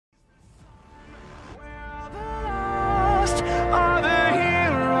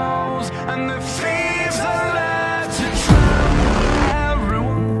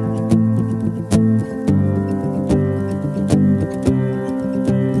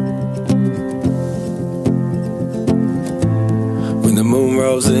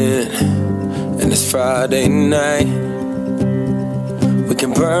girls in, and it's Friday night. We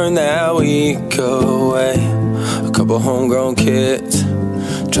can burn that week away. A couple homegrown kids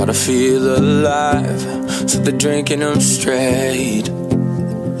try to feel alive, so they're drinking them straight.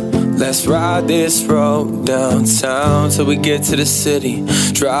 Let's ride this road downtown till we get to the city.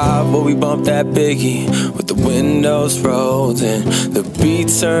 Drive where we bump that Biggie with the windows rolled in. The beat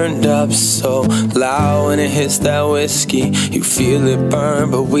turned up so loud when it hits that whiskey. You feel it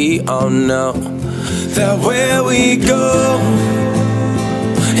burn, but we all know that where we go,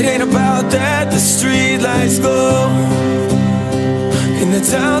 it ain't about that the street lights glow. In the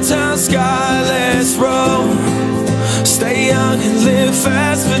downtown sky, let's roll. Stay young and live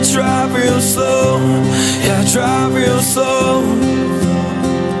fast, but drive real slow. Yeah, drive real slow.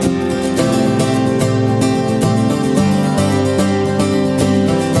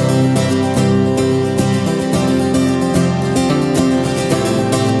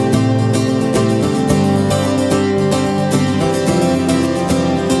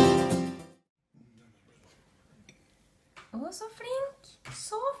 Å, så flink!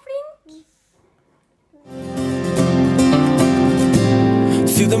 Så flink!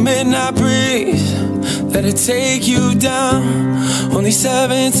 Feel the midnight breeze, let it take you down. Only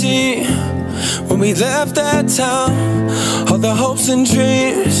 17 when we left that town. All the hopes and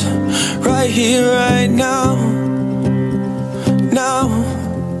dreams, right here, right now. Now,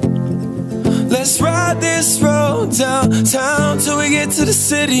 let's ride this road downtown till we get to the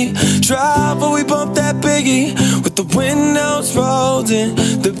city. Drive where we bump that Biggie with the windows rolled in.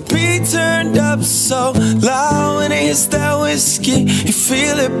 The beat turned up so loud when it hits that whiskey. You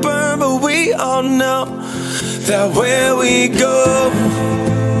feel it burn, but we all know that where we go,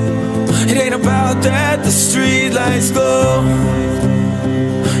 it ain't about that the street lights glow.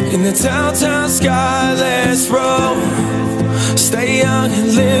 In the downtown sky, let's roll. Stay young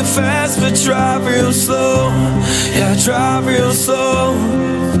and live fast, but drive real slow. Yeah, drive real slow.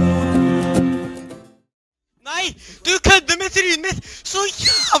 Nei, du kødder med trynet mitt! Så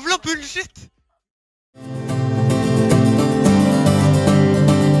jævla bullshit!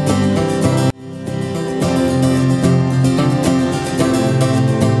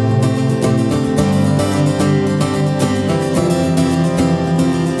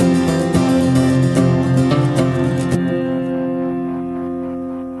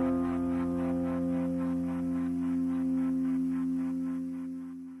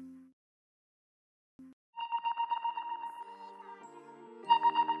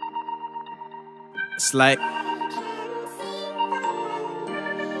 It's like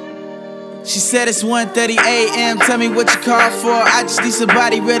she said it's 1:30 a.m. Tell me what you called for. I just need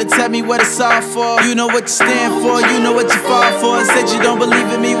somebody real to tell me what it's all for. You know what you stand for, you know what you fall for. Said you don't believe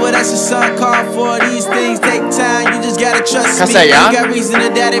in me, well that's your son called for. These things take time, you just gotta trust me. You got reason to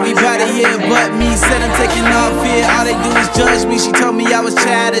doubt everybody here but me. Said I'm taking off here, all they do is judge me. She told me I was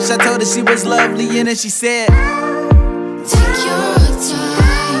childish, I told her she was lovely, and then she said, take your time.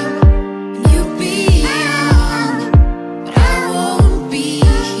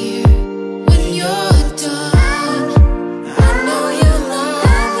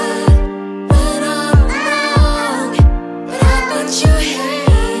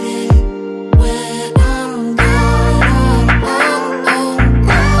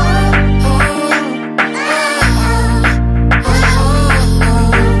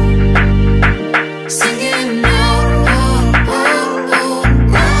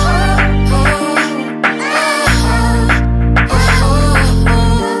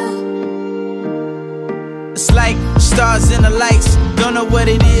 stars in the lights, don't know what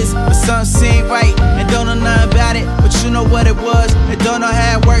it is, but something seem right, and don't know nothing about it, but you know what it was, and don't know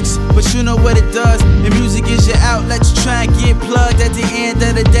how it works, but you know what it does. And music is your outlet, you try and get plugged. At the end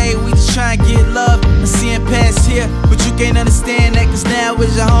of the day, we just try and get love. I'm seeing past here, but you can't understand that, cause now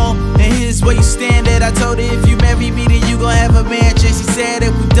is your home, and here's where you stand at. I told her if you marry me, then you gon' have a mansion. She said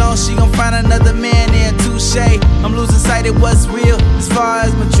if we don't, she gon' find another man there. Touche, I'm losing sight of what's real. As far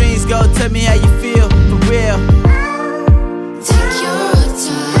as my dreams go, tell me how you feel, for real. Take your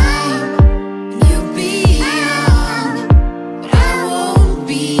time, you'll be young, but I won't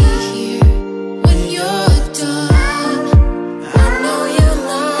be here when you're done. I know you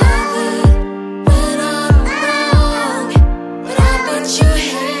love it when I'm wrong, but I bet you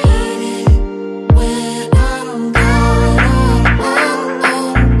hate it when I'm gone.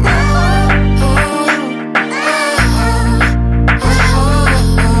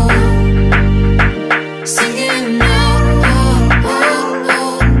 Singing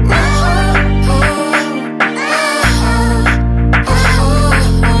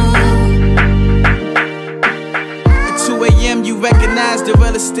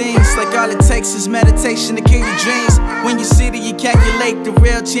think all it takes is meditation to kill your dreams. When you see that you calculate the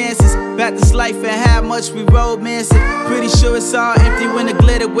real chances about this life and how much we romance it. Pretty sure it's all empty when the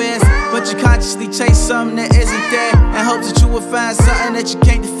glitter wears, but you consciously chase something that isn't there, and hope that you will find something that you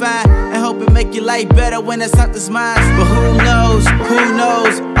can't define, and hope it make your life better when that something's mine. But who knows, who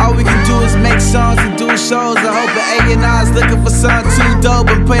knows? All we can do is make songs and do shows. I hope an A&R's looking for something too dope,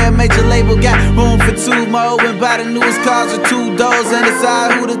 and play a major label got room for 2 more, and buy the newest cars with 2 doors, and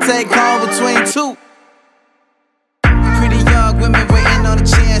decide who to take home between 2. Pretty young women waiting on a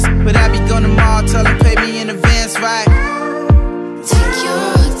chance, but I be going tomorrow, tell them pay me in advance, right? Take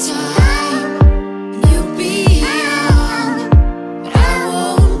your